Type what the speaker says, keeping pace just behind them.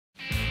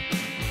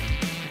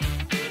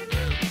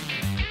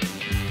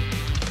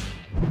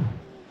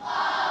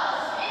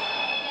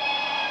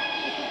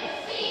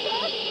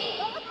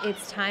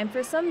it's time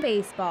for some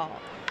baseball.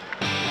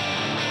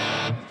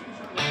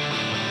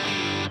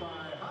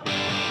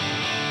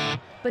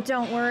 But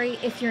don't worry,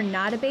 if you're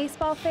not a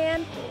baseball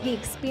fan, the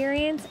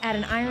experience at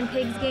an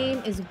IronPigs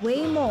game is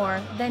way more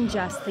than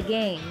just the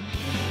game.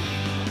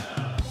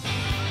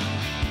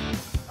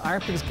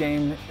 IronPigs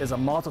game is a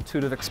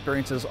multitude of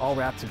experiences all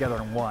wrapped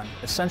together in one.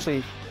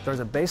 Essentially, there's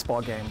a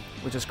baseball game,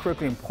 which is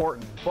critically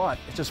important, but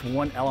it's just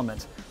one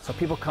element. So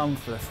people come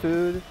for the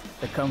food,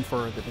 they come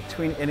for the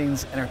between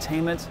innings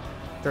entertainment,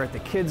 they're at the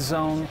kids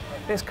zone.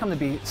 They just come to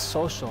be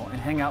social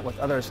and hang out with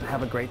others and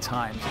have a great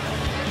time.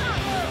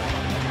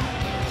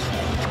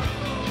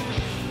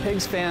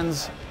 Pigs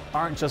fans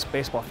aren't just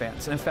baseball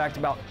fans. In fact,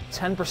 about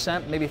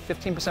 10%, maybe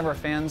 15% of our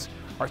fans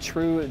are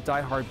true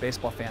die-hard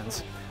baseball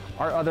fans.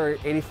 Our other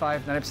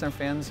 85, 90%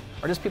 fans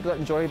are just people that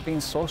enjoy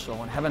being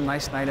social and have a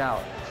nice night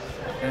out.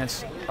 And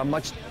it's a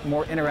much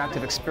more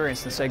interactive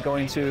experience than, say,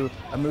 going to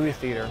a movie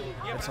theater.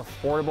 It's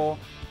affordable,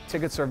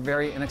 tickets are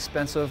very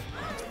inexpensive,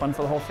 it's fun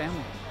for the whole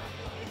family.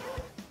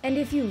 And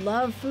if you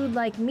love food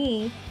like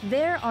me,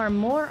 there are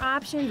more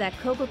options at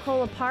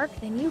Coca-Cola Park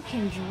than you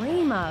can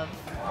dream of.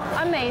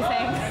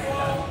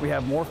 Amazing. We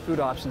have more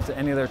food options than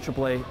any other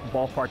AAA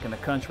ballpark in the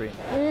country.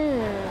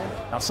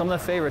 Now, some of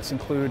the favorites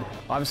include,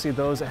 obviously,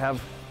 those that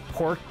have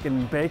pork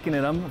and bacon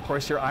in them. Of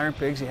course, your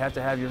IronPigs, you have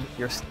to have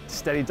your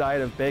steady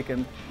diet of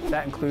bacon.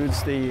 That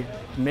includes the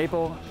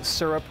maple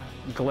syrup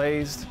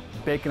glazed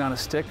bacon on a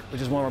stick,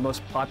 which is one of our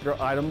most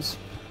popular items.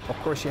 Of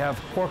course, you have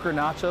porker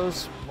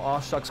nachos,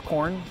 all shucks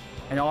corn,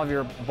 and all of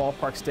your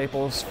ballpark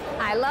staples.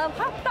 I love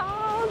hot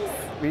dogs.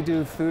 We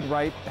do food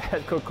right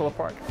at Coca-Cola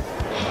Park.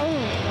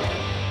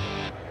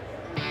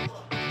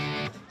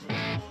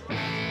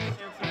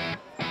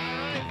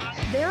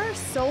 There are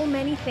so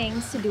many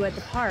things to do at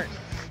the park.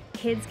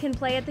 Kids can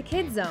play at the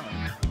kids zone,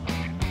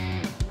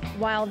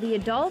 while the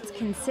adults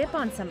can sip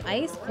on some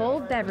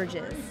ice-cold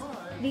beverages.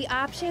 The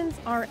options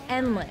are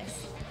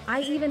endless.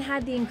 I even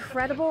had the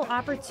incredible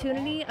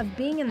opportunity of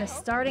being in the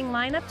starting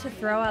lineup to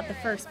throw out the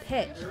first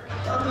pitch.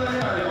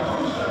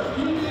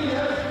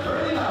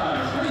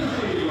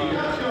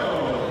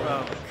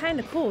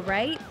 Kinda cool,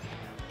 right?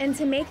 And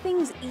to make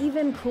things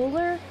even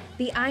cooler,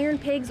 the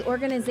IronPigs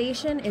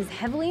organization is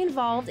heavily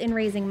involved in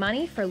raising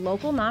money for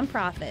local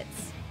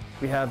nonprofits.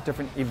 We have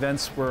different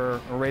events where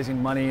we're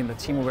raising money, and the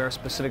team will wear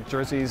specific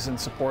jerseys in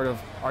support of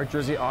our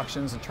jersey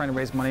auctions and trying to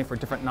raise money for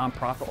different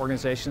nonprofit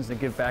organizations that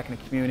give back in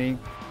the community.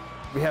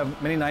 We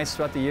have many nights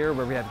throughout the year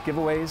where we have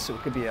giveaways, so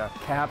it could be a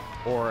cap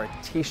or a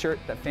t-shirt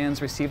that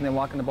fans receive when they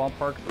walk in the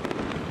ballpark.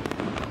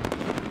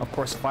 Of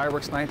course,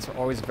 fireworks nights are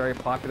always very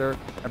popular.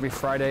 Every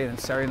Friday and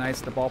Saturday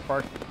nights at the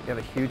ballpark, we have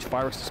a huge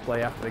fireworks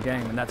display after the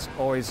game, and that's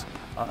always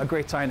a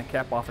great time to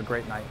cap off a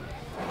great night.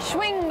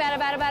 Swing, bada,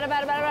 bada, bada,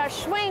 bada, bada, bada,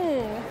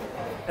 swing.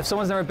 If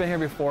someone's never been here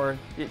before,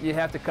 you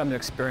have to come to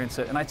experience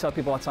it. And I tell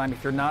people all the time,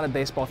 if you're not a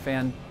baseball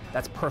fan,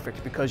 that's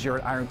perfect because you're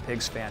an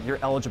IronPigs fan. You're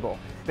eligible.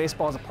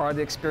 Baseball is a part of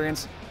the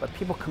experience, but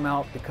people come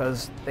out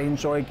because they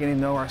enjoy getting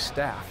to know our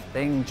staff.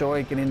 They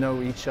enjoy getting to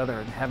know each other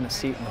and having a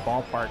seat in the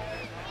ballpark.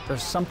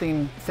 There's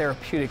something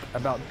therapeutic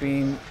about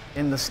being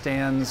in the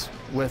stands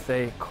with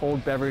a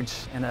cold beverage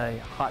and a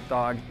hot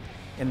dog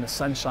in the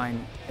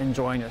sunshine,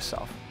 enjoying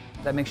yourself.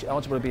 That makes you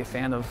eligible to be a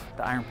fan of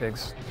the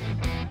IronPigs.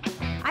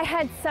 I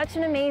had such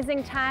an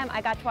amazing time. I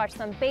got to watch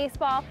some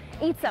baseball,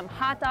 eat some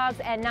hot dogs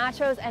and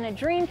nachos, and a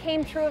dream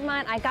came true of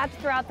mine. I got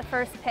to throw out the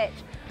first pitch.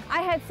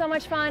 I had so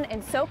much fun,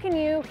 and so can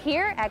you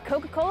here at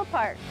Coca-Cola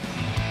Park.